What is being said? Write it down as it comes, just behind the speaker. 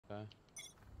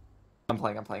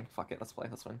I'm playing. Fuck it, let's play.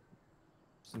 Let's win.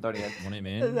 Some 30 in. 1 8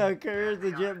 man. No, Career's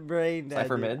legit brain dead.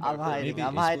 Cypher Dude. mid? I'm hiding.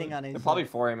 I'm hiding on his. They're probably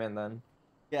 4 in then.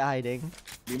 Get hiding.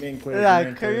 You mean clear?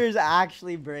 Yeah, Career's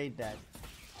actually brain dead.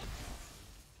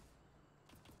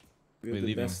 We have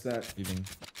the best stat. Leaving.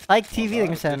 Like TV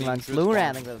thing 7 months. Lou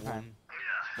ran the time.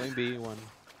 Going B, 1.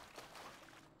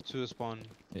 2 spawn.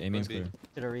 Yeah, A-main's clear.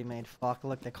 Should have remade. Fuck,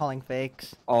 look, they're calling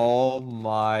fakes. Oh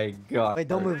my god. Wait,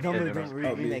 don't move, don't move.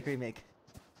 Remake.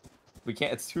 We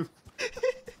can't, it's too...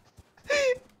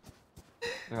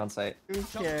 They're on site. Who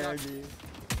cares, dude?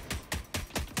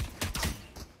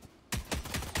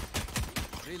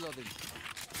 Reloading.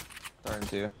 Darting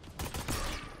 2.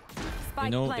 They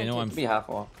know I'm... Be half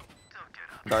wall.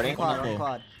 Darting?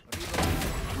 Quad.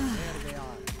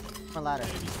 One ladder.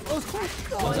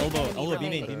 One's elbow,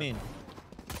 B main.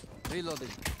 Reloading.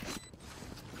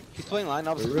 He's playing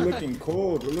lineups. We're looking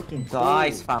cold. We're looking cold.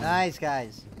 Nice, fam. Nice,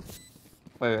 guys.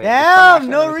 Wait. Damn,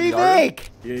 no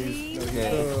remake! Yeah,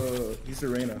 he's the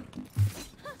Reyna.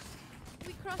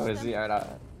 Oh, is he? Alright,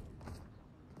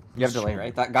 You have delay,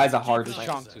 right? That guy's a hard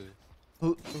Chong sniper.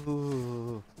 too.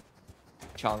 Ooh.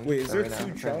 Chong. Wait, is there Reyna, 2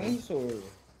 Chongs or?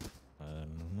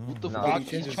 What the No. fuck? Did he change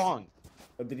He's his- Chong.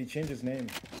 Or did he change his name?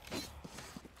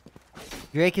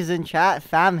 Drake is in chat.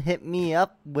 Fam, hit me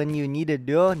up when you need a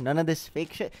duo. None of this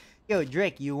fake shit. Yo,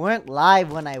 Drake, you weren't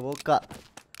live when I woke up.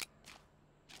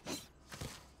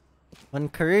 When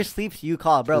Career sleeps, you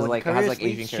call, bro. When Like, Career has like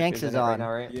sleeps, Asian Shanks characters is in it right on.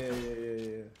 now, right?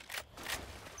 Yeah.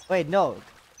 Wait, no.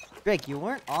 Drake, you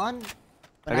weren't on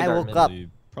when I Maybe woke up.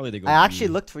 Probably they go I actually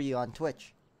B. looked for you on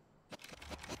Twitch.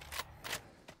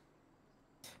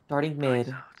 Darting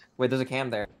mid. Wait, there's a cam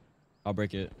there. I'll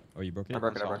break it. Oh, you broke it? I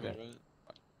broke it.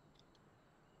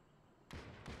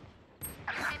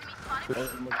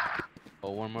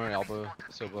 Oh, one more elbow.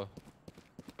 Soba.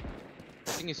 I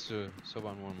think it's Soba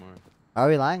and one more. Are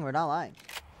we lying? We're not lying.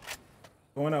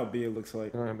 Going out B, it looks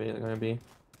like. They're gonna be.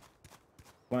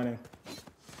 Planning.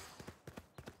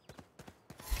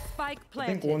 Spike I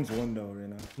think planted. one's one though,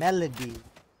 Reyna. Melody.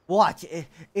 What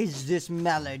is this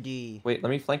melody? Wait, let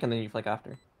me flank and then you flank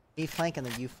after. Me flank and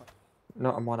then you flank.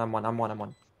 No, I'm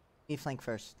one. Me flank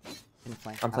first. You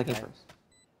flank. I'm flanking after. first.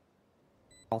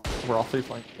 We're all 3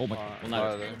 flank. Oh my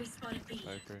god. Okay.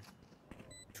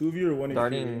 2 of you or 1 of you?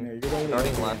 Darting. Reyna? You're the only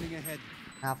Darting one. left. Moving ahead.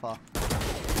 Half off.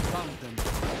 Found them.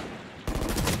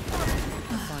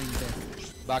 Find them.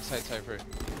 Backside Cypher.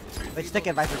 Wait, stick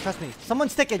it, Viper. Trust me. Someone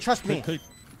stick it. Trust me. Could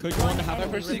go on to have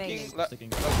Cypher it. sticking. Sticking.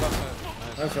 Left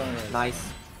side. That's wrong, Reyna.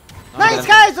 Nice. Nice,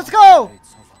 guys. Let's go.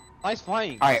 Nice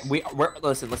flying. Alright, we're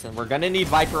listen. We're gonna need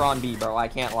Viper on B, bro. I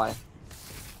can't lie.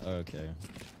 Okay.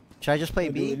 Should I just play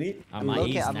Do we B? need- I'm I'm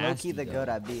he's low-key nasty, the though. goat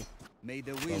at B. May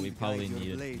the But wind we probably guide your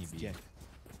need blades, it. Jet.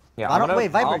 Yeah, I don't wait,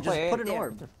 Viper. I'll Just play put it. an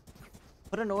orb.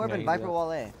 Put an orb Yeah, and you Viper do.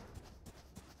 wall A.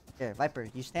 Here, Viper.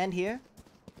 You stand here.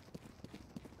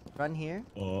 Run here.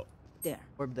 Oh. There.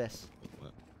 Orb this.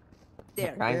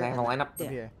 There. Guys, Here, I have a lineup. Orb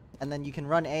here. And then you can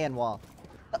run A and wall.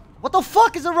 What the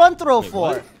fuck is a run throw Wait, for?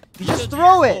 what? You just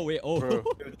throw it. Oh wait. Oh. Bro.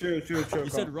 Chill. You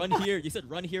said run here. You said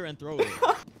run here and throw it.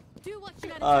 Do what you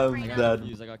gotta I'm do, I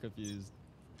Reyna. got confused.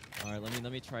 All right,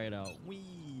 let me try it out.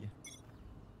 Wee.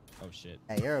 Oh shit.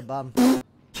 Hey, you're a bum. Yeah,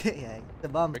 he's a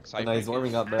bum. Brick Oh, Cypher. no, he's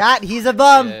warming up, bro. That he's a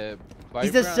bum. Yeah,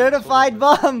 He's Viper a and certified Soba.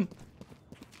 bum.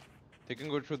 They can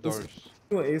go through doors.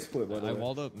 Do an A split, by the I way.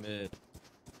 walled up mid.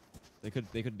 They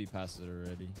could be past it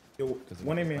already. Yo, 'cause of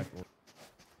 1 the A main. back door.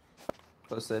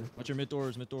 Posted. Watch your mid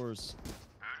doors.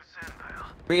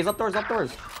 Wait, he's up doors.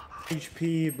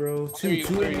 HP, bro. 2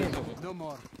 A main. No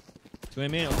more. 2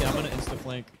 main. Okay, I'm gonna insta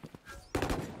flank.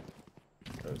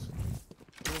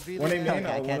 1 A main. Okay,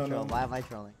 I One can't on troll. one. Why am I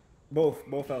trolling?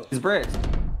 Both out. He's bricks.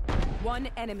 One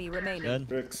enemy remaining. Dead.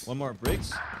 Bricks. One more.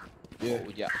 Bricks. Yeah.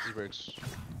 Oh, yeah, this bricks.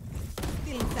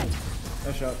 Still in sight.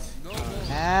 No shots. No more.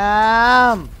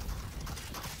 Damn.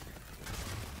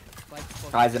 Spike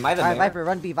spotted. Guys, am I the Alright, mayor? Viper,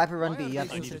 run B. Viper, run B. You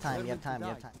have I need some it. time. You have Tell time. me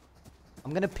You to have time.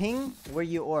 I'm gonna ping where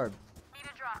you orb.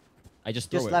 I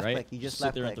just throw Just it, left right? click. You just sit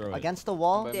left there and click throw it. against the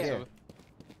wall. But There. Soba.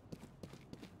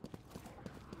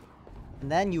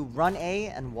 And then you run A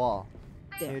and wall.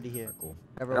 There. Here to here. Alright, cool.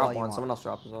 Whatever Drop wall you one. want. Someone else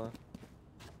dropped as well.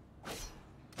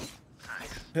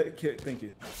 Thank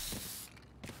you.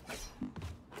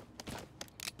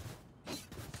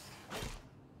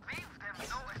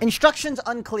 Instructions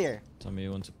unclear. Tell me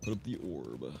when to put up the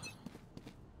orb.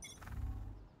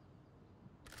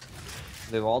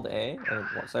 They walled A. Or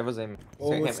what? So I was aim.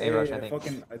 Oh, it's A rush, I A. think.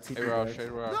 Fucking I TP Hey, Rush, back. hey,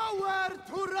 Rush. Nowhere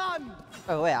to run.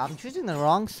 Oh wait, I'm choosing the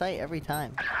wrong site every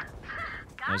time.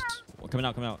 Nice. Well, coming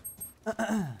out.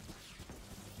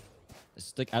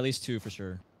 Stick at least 2 for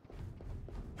sure.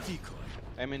 Decoy.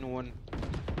 I'm in one.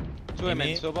 Two aim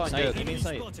in, Soba and Sight, Jet. aim in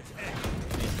sight.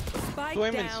 Spike Two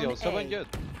aim in down seal, Soba and A. Jet.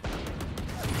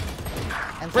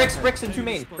 And Bricks, Cypher. bricks and two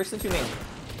main. Bricks and two main.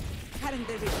 Cutting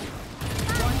the vision.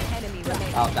 One enemy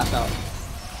remaining. Out, that's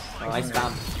out. Nice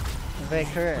bomb. Wait,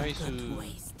 career.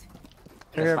 Nice.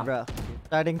 Career, bro.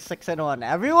 Starting 6-1.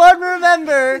 Everyone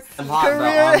remember, I'm hot, bro.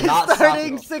 career I'm is not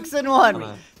starting stopping.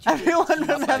 6-1. Everyone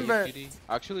remember.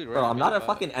 Actually, Bro, I'm not a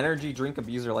fucking energy drink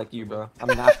abuser like you, bro. I'm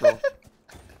natural.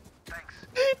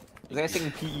 This guy's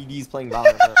taking PEDs playing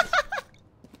Valorant, bro.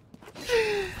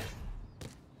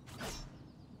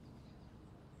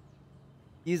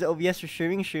 Use OBS for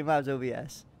streaming. Streamlabs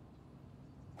OBS.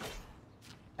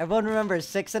 Everyone remembers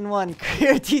 6-1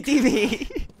 career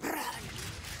TTV.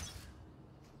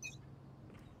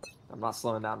 I'm not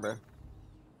slowing down, bro.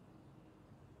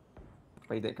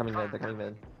 Wait, they're coming mid. They're coming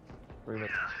mid. 3 mid.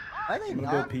 Are they I'm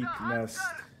gonna not? go peek nest.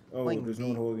 Oh, Playing there's no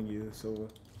B. one holding you, so.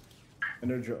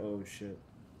 NRG. Oh shit.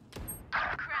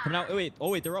 Come out. Oh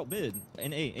wait, they're out mid.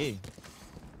 And A.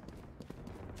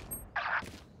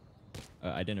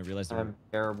 I didn't realize they were. I'm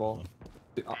terrible.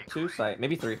 2 site,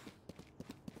 maybe 3.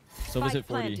 So was Spike it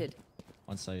 40 planted.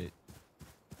 on site?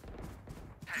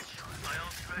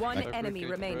 One Right. enemy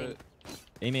remaining.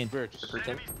 A main. Bridge.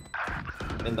 Freaking.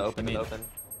 In the open, in the Main. open.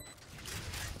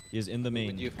 He is in the With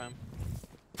main. you, fam.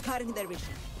 Cutting their vision.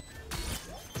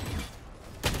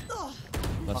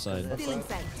 Left side. Still in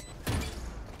sight.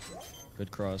 Good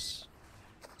cross.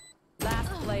 Last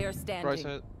player Right standing.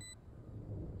 side.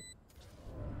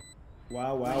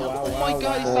 Wow, wow, wow, Oh wow. my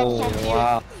god, he's wow. up Oh,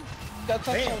 wow. That's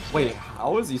up Wait,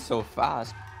 how is he so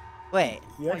fast? Wait,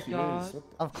 He actually God. is. What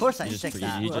of course I He just stick forget-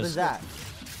 that. he What is just- that?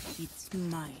 It's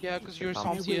mine. Yeah, because you're I I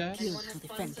salty will ass. kill to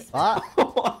defend it. What? the?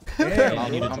 I'll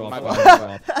Damn, need to bro. drop. my I'll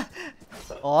bad. need to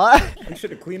drop. What? You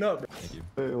should have cleaned up. Bro. Thank you.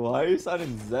 Wait, why are you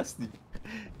sounding zesty?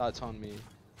 That's on me.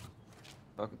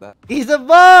 Fuck that. He's a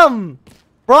bum!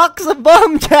 Brock's a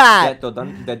bum, chat! ¿De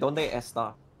dónde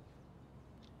está?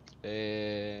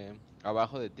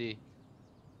 Abajo de ti.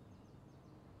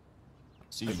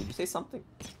 See Wait, did you say something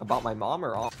about my mom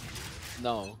or all?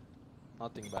 No.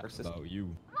 Nothing bad. Or sister? about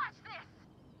you.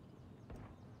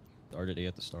 Started A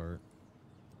at the start.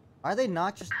 Are they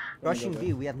not just rushing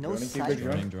B? We have no Running, keep sight. it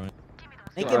Joining.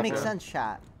 Make Yeah, it make okay. sense,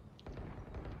 chat.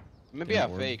 Maybe Yeah, a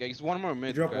or- fake. It's one more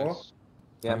mid, Drop guys. wall?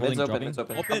 Yeah, I'm mid's holding, open, mid's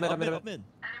open. Up mid, Up up mid, mid, up up mid. mid.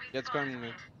 Yeah, it's coming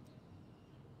mid.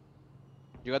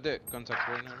 You got the contact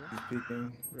right now, bro? He's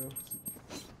peeking, bro. No?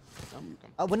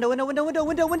 Come.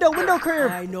 Window, career!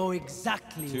 I know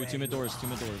exactly where Two mid doors.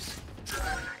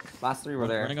 Last 3 were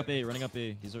there. Running up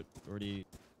A. He's already.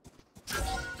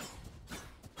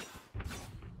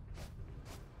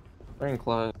 Very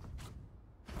close.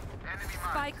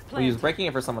 Spike Oh, he was planted. breaking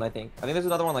it for someone, I think. I think there's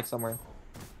another one like somewhere.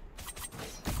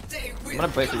 I'm gonna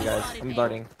play for you guys. I'm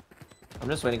darting. I'm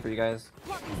just waiting for you guys.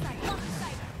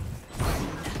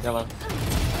 Yellow.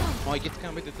 Oh, I get to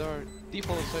come with the dart.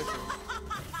 Default Cypher.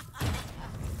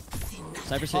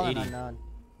 Cypher's hit Fallen 80. unknown.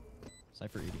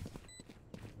 Cypher 80.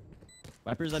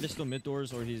 Viper's either still mid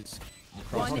doors or he's. One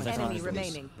crossing the enemy doors.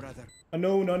 remaining. brother.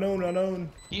 Unknown.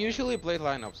 You usually play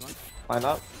lineups, no? Line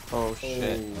up. Oh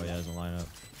shit. Oh yeah, there's a lineup.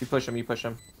 You push him, you push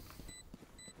him.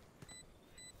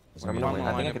 There's I'm a gonna mid win.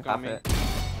 I line. think I can half it.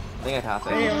 I think I half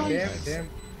it. Damn.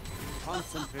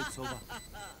 Concentrate, Soba.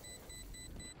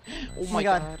 Oh my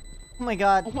god. Oh my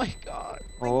god. Oh my god.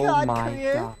 Oh God, my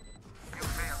career. god.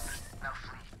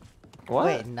 What?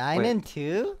 Wait, 9 and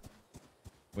 2?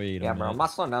 Wait. Yeah, bro. I'm not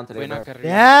slowing down today, Buena bro. carrera.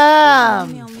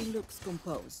 Damn! only looks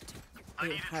composed.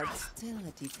 Your heart's still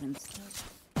a different story.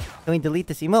 Can we delete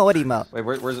this emote? What emote? Wait,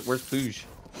 where's Pooge?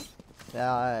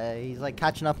 He's like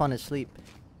catching up on his sleep.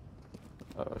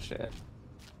 Oh shit.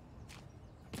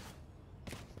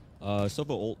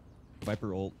 Soba ult.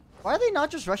 Viper ult. Why are they not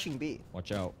just rushing B?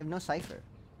 Watch out. They have no Cypher.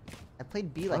 I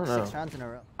played B I like don't 6 know. rounds in a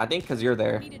row. I think because you're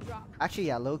there. Actually,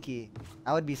 yeah, low-key.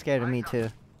 I would be scared of me too.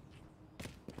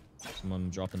 Someone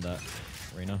dropping that.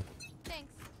 Reyna.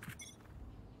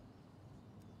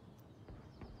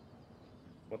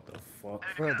 What the fuck?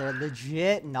 Bro, they're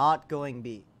legit not going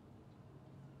B.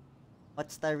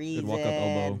 What's the Good reason? walk up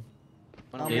elbow.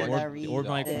 Tell Okay, me the or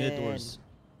my reason. mid doors.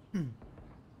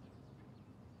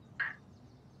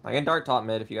 I can dart top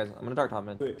mid if you guys. I'm gonna dart top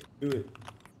mid. Do it.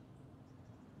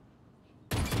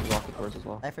 Lock the doors as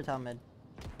well. Cypher top mid.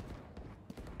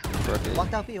 Rotate.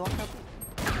 Walked out B,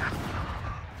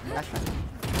 Dash man.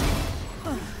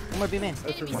 One more B main.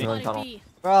 I'm going tunnel.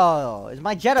 Bro, is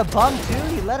my Jet a bum too?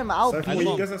 He let him out. Cypher, B.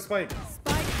 he doesn't spike.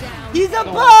 Spike down. He's a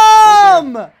No.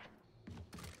 bum!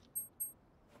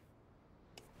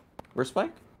 Where's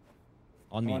Spike?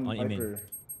 On me. On E main. Viper.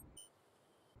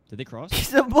 Did they cross?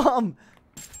 He's a bum!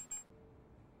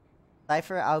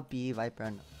 Cypher out B, Viper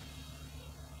on.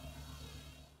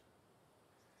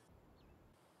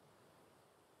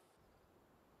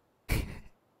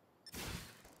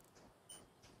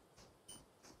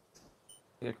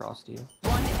 Get across to you.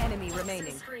 One enemy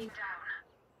remaining.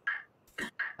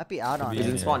 Might be out on He's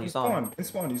in it. spawn, you saw him. In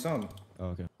spawn, you saw him. Oh,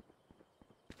 okay.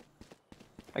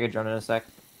 I get drone in a sec.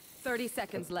 30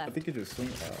 seconds I left. think you just swing.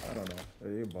 I don't know.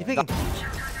 You think it...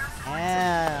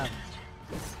 Damn.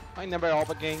 I never help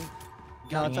a gang.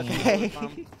 No, it's okay.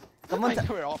 someone, I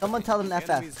never help someone tell them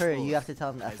Enemies FF. Curry, full. you have to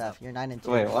tell them FF. You're 9 and 2.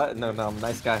 Wait, what? No, I'm a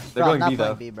nice guy. They're Bro, I'm going not B playing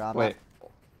though. B, bro. I'm Wait,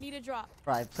 Need a drop.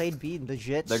 Bro, I played B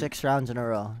legit They're- 6 rounds in a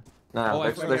row. no, Oh,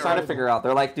 I they're forgot. trying to figure out.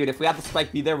 They're like, dude, if we had the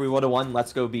spike B there, we would have won.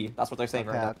 Let's go B. That's what they're saying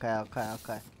right now.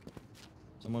 Okay.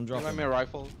 Someone You drop want me a him.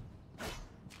 rifle?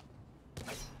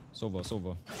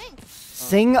 Sova.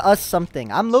 Sing us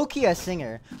something. I'm low-key a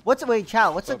singer. Wait,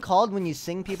 chat, what's it called when you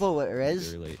sing people with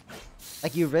Riz? Very late.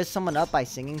 Like you Riz someone up by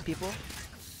singing people?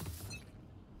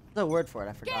 What's the word for it?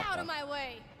 I forgot. Get out though. of my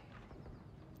way.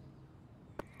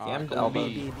 Jammed come elbow.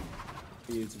 B.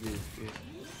 It's B.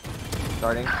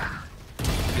 Starting.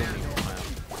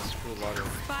 Screw water.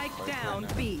 Spike down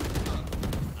B.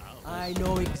 I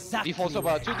know exactly. Default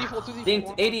Soba. 2 default, 2 default.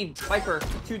 Dinked 80 Viper.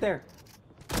 2 there.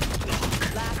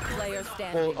 Last player Full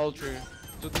standing. ultra.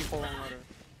 2 default, 1 water.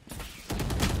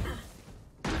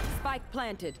 Spike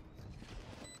planted.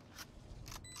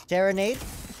 Serenade?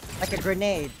 Like a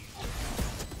grenade.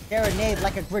 Serenade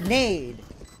like a grenade.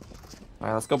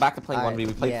 Alright, let's go back to playing Alright, 1B.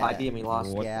 We played yeah. 5B and we lost.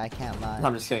 What? Yeah, I can't lie.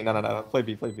 I'm just kidding. No. Play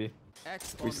B.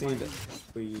 X We on seen my it.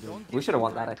 knees. Don't We give should have me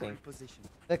won the that, I right think. position.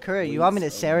 The Curry, you want me to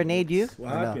serenade you?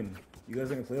 What Or no? happened? You guys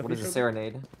gonna play off What is each a other?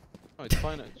 serenade? No, it's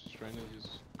fine. I'm just trying to use.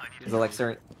 Is it like It's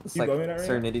You like bumming that right now?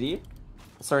 Serenity?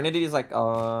 Serenity is like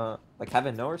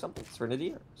heaven, no, or something?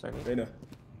 Serenity? Or Serenity? Reyna,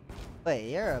 Wait,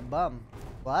 you're a bum.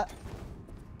 What?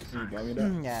 can you buy me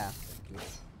that? Yeah.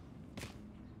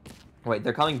 Wait,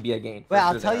 they're calling B again. Wait,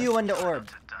 I'll tell you when to orb.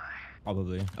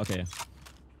 Probably. Okay.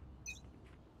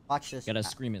 Watch this. Gotta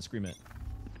scream it.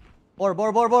 Orb.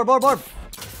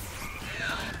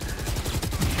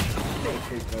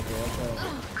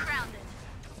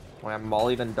 Wait, I'm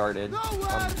mollied and darted.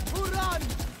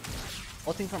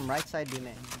 Ulting from right side B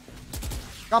main.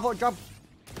 Drop. Drop.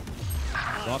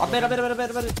 Up mid.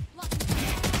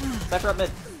 Cypher up mid.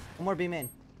 One more B main.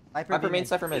 Viper Viper B main,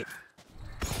 Cypher mid.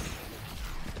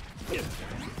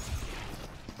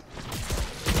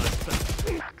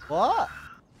 What?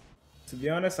 To be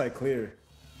honest, I clear.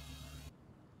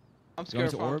 I'm You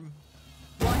want scared me to of orb?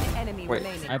 One enemy Wait.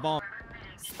 remaining. I bomb.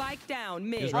 Spike down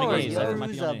mid. Here's Oh, Renegade, you Cypher might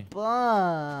be use on a A.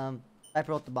 bomb.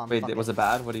 Viper ult the bomb. Wait, Fuck was it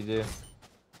bad? What did he do?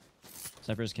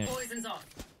 Cypher's can't. Poison's off.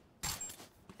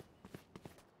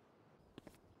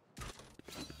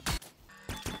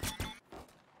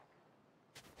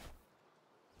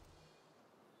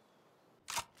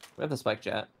 We have the spike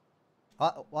jet.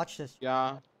 Watch this.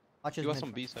 Yeah. Watch this. You got mid some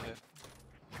front. beats ahead.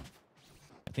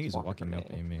 I think he's walking up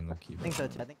aiming low key. I think so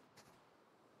too. I think.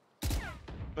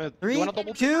 Wait, Three, you wanna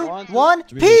double 2, One, two. 1,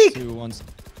 3, peek! 2, 1.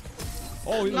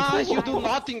 Oh, he Nice, you looks do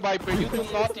nothing, Viper. You do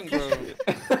nothing, bro.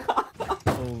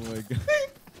 Oh my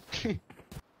god.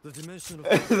 The dimension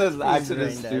of This brain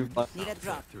accident is dead. too fun. Need a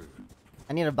drop.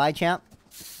 I need a buy champ.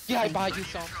 Yeah, I buy you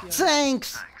some. Yeah.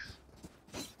 Thanks!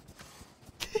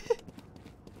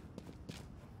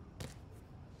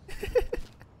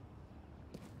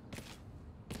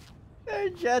 Their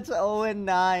Jets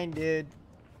 0-9, dude.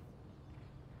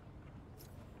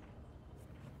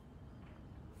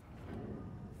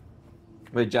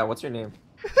 Wait, Jet, what's your name?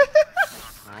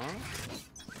 Huh?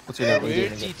 What's your name?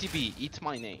 Weird GTB. Eat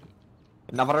my name.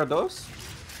 Navarro dos?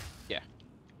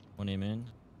 One aim in.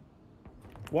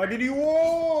 Why did you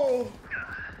wall?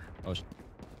 Oh,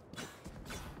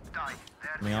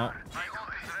 coming out.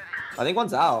 I think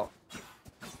one's out.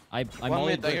 I One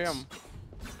mollied mid, I hear bricks. him.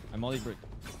 I mollied brick.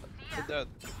 Hit that.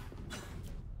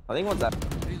 I think one's out.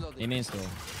 A main still.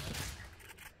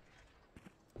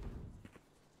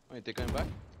 Wait, they coming back?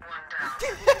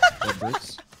 Dead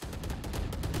bricks.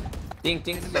 Dink.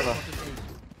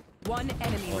 One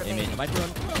enemy Oh, A main. remaining. Viper run.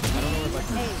 I don't know where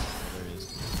Viper is. There he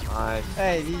is. Nice.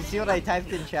 Hey, do you see what I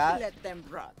typed in chat? Let them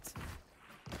rot.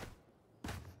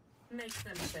 Makes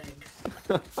them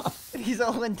think. He's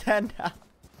 0-10 now.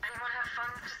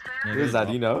 Yeah, Who is that? drop.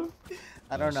 Do you know?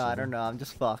 I don't know. I'm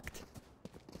just fucked.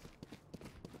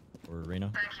 Or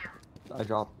Reyna. I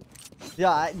dropped.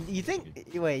 Yeah, you think?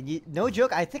 Wait, no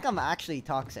joke. I think I'm actually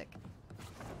toxic.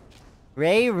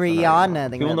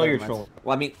 Rihanna. People know you're trolling.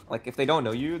 Well, I mean, like, if they don't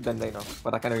know you, then they know.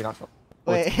 But like, I know you're not trolling.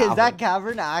 Oh, Wait, it's is that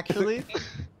Calvin. Cavern actually?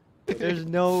 There's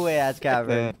no way that's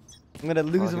Cavern. I'm gonna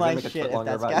lose he's my gonna make a shit foot if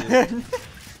longer that's about you. Cavern.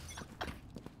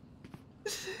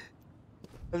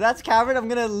 If that's Cameron, I'm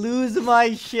gonna lose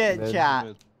my shit, Mid. chat.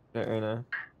 Mid. Shit, Reyna.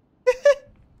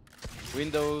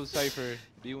 Window, Cypher.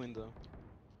 B window.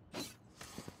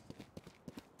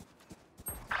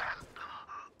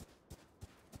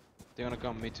 They're gonna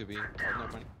come mid to B. Oh,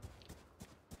 never mind.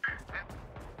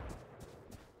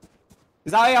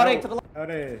 He's out, out, to the left. Out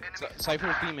there.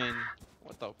 Cypher B main.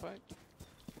 What the fuck?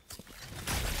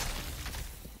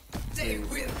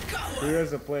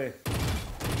 Here's a play.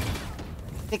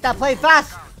 Take that play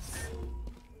fast.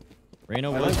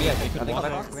 Reyna I was. think They could I walk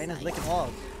think- off Reyna's licking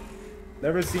walls.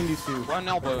 Never seen these two. One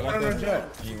elbow. One on jet.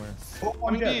 anywhere. Both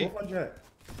on jet. Both on jet.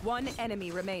 One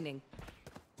enemy remaining.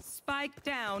 Spike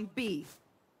down B.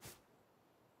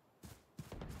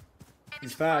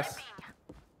 He's fast.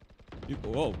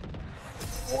 Whoa.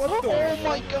 What the? Oh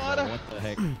my god. What the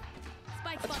heck?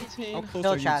 That's insane. How close No,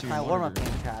 are you chat, to it's my your warm-up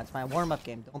monitor? game, chat. It's my warm-up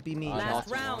game. Don't be me. I know. Last Not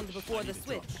too round much. before the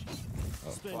switch.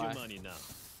 Spend Why? your money now.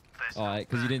 Oh,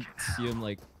 because you didn't see him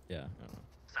like. Yeah. I don't know.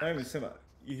 I don't even see that.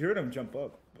 You heard him jump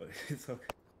up, but it's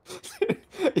okay.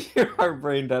 You are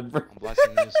brain dead, bro. I'm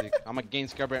blasting music. I'm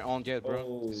against Gabriel on jet, bro.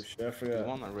 Oh shit, I We forgot.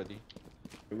 won already.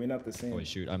 We're not the same. Oh wait,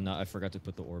 shoot! I'm not. I forgot to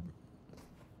put the orb.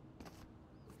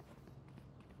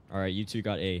 All right, you two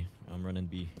got A. I'm running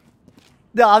B.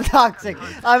 No, I'm toxic.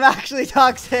 I'm actually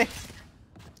toxic.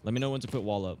 Let me know when to put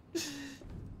wall up.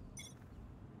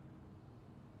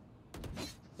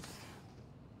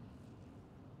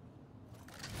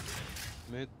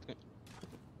 Mid.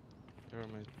 They're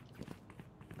mid.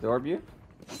 The orb you?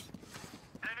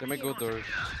 They may go doors.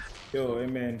 Yo, hey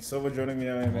man, Silva joining me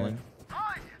out, hey man.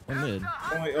 One mid.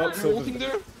 Oh, wait, Oh, oh, you're Silva's walking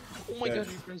there? Oh my Yeah. god,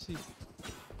 you crazy.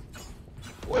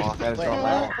 Oh, that is Wait, wrong.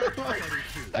 what?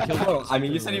 I killed Oh, I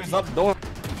mean, you said he was up door.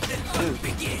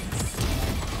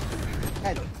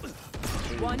 Hey,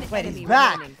 One Wait, enemy he's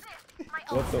back. remaining.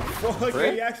 What the fuck? Yeah,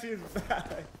 Right? he actually is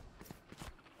back.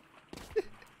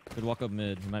 Could walk up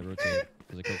mid. He might rotate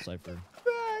because I killed Cypher.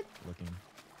 Looking.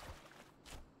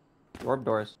 Orb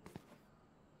doors.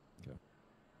 Okay.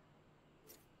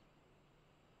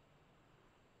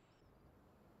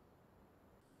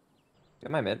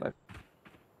 Get my mid, but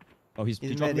Oh, he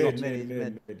He's dropped mid, off. he's mid.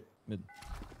 Mid.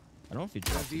 I don't know if he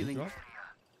dropped. Did he drop?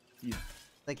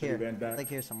 like here. ran back. Like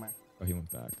here somewhere. Oh, he went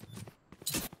back.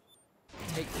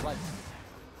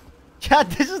 Chat,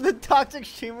 this is the toxic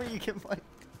streamer you can play.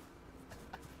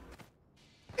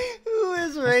 Who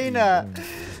is Reyna?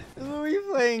 Who are we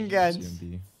playing against?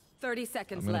 CMB. 30 I'm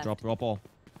seconds gonna left. drop all.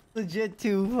 Legit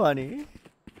too funny.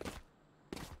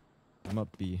 I'm up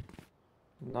B.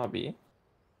 not B.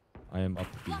 I am up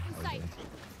B. Okay.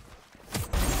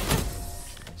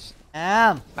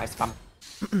 Nice pump.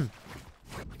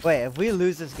 Wait, if we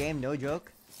lose this game, no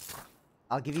joke,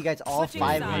 I'll give you guys all Switching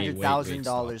sides.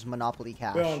 $500,000 Monopoly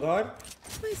cash. Wait, on God?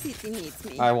 My city needs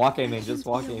me. Alright, walk in, I just can't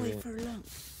walk be in. away for long.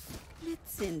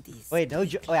 Let's end this. Wait, no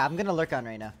joke. Wait, I'm gonna lurk on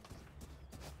right now.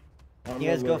 I'm You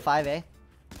guys gonna go look. 5A?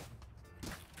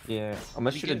 Yeah. I'm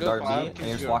gonna We shoot can a go dart B five, and can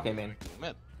just go- walk in main.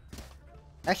 Mid.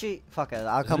 Actually, fuck it.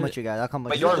 I'll come it- with you guys. I'll come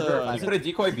with But you. you're, the- you put a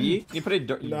decoy B? Can you put a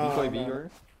No, decoy B, no.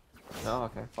 or? No,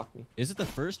 okay, fuck me. Is it the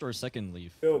first or second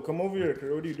leaf? Yo, come over here,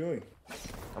 Kurt. What are you doing?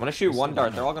 I'm gonna shoot one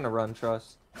dart, they're all gonna run,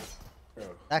 trust. Bro.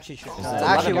 Actually, true. Is No, it it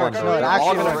actually 11-1, works. bro? No, it They're all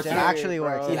actually gonna works. It rotate, actually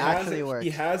works. He It has actually a- works. He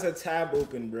has a tab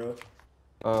open, bro.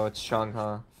 Oh, it's Chung,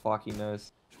 huh? Fuck, he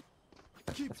knows.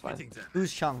 That's fine.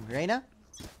 Who's Chung? Reyna?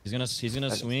 He's gonna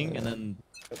That's- swing and then.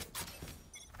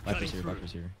 Viper's here.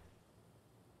 Viper's here.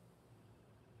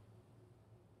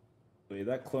 Wait,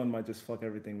 that clone might just fuck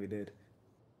everything we did.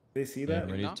 They see Yeah,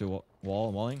 that? ready to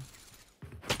walling.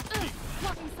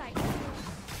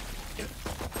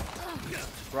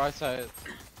 Right side.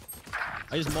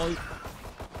 I just molly.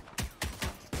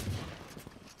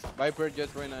 Viper, jet,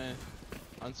 Reyna.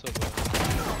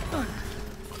 Unsober.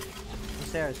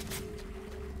 Upstairs.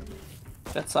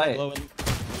 That's sight. Low and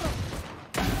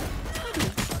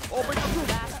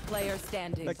Last player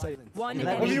standing. One Is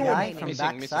that enemy the guy remaining. from Missing,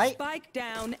 back missing. site? Spike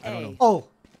down don't A. know. Oh!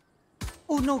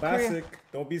 Oh no, Korea. Classic.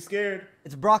 Don't be scared.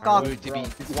 It's Brock off.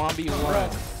 TB.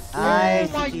 1v1. Nice,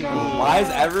 Oh my TTV. God. Why is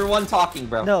everyone talking,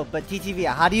 bro? No, but TTV,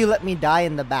 how do you let me die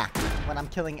in the back when I'm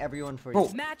killing everyone for you? Bro,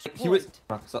 Match he was.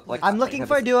 point. So, like, I'm looking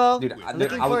for a duo. Dude, I'm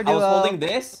dude, looking I for was, a I was duo. holding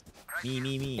this,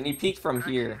 me. and he peeked from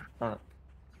here.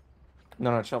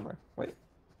 No, chill, bro. Wait.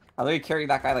 I literally carried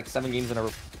that guy like 7 games in a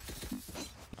row.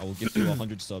 I will give you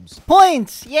 100 subs.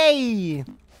 Points! Yay! He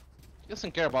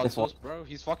doesn't care about This one. us, bro.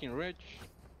 He's fucking rich.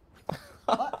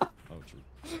 Oh,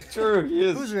 true. True, he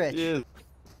is. Who's rich? He is.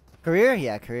 Career?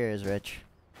 Yeah, career is rich.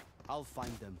 I'll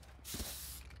find them.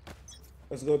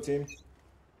 Let's go, team.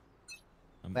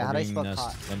 I'm Wait, how do I opening spell nest.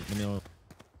 caught? Let me know.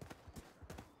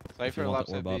 Cypher want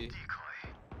laps the at orb B.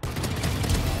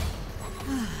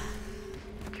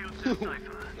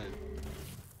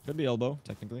 Could be elbow,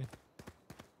 technically.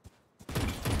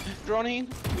 Droning.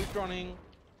 Who's droning?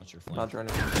 What's your flank? Not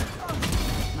running.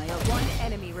 My One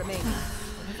enemy remaining.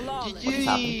 Flawless.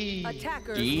 GG.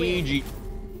 Attackers win. GG.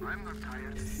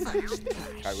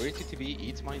 Kyrie TTV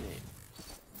eats my name.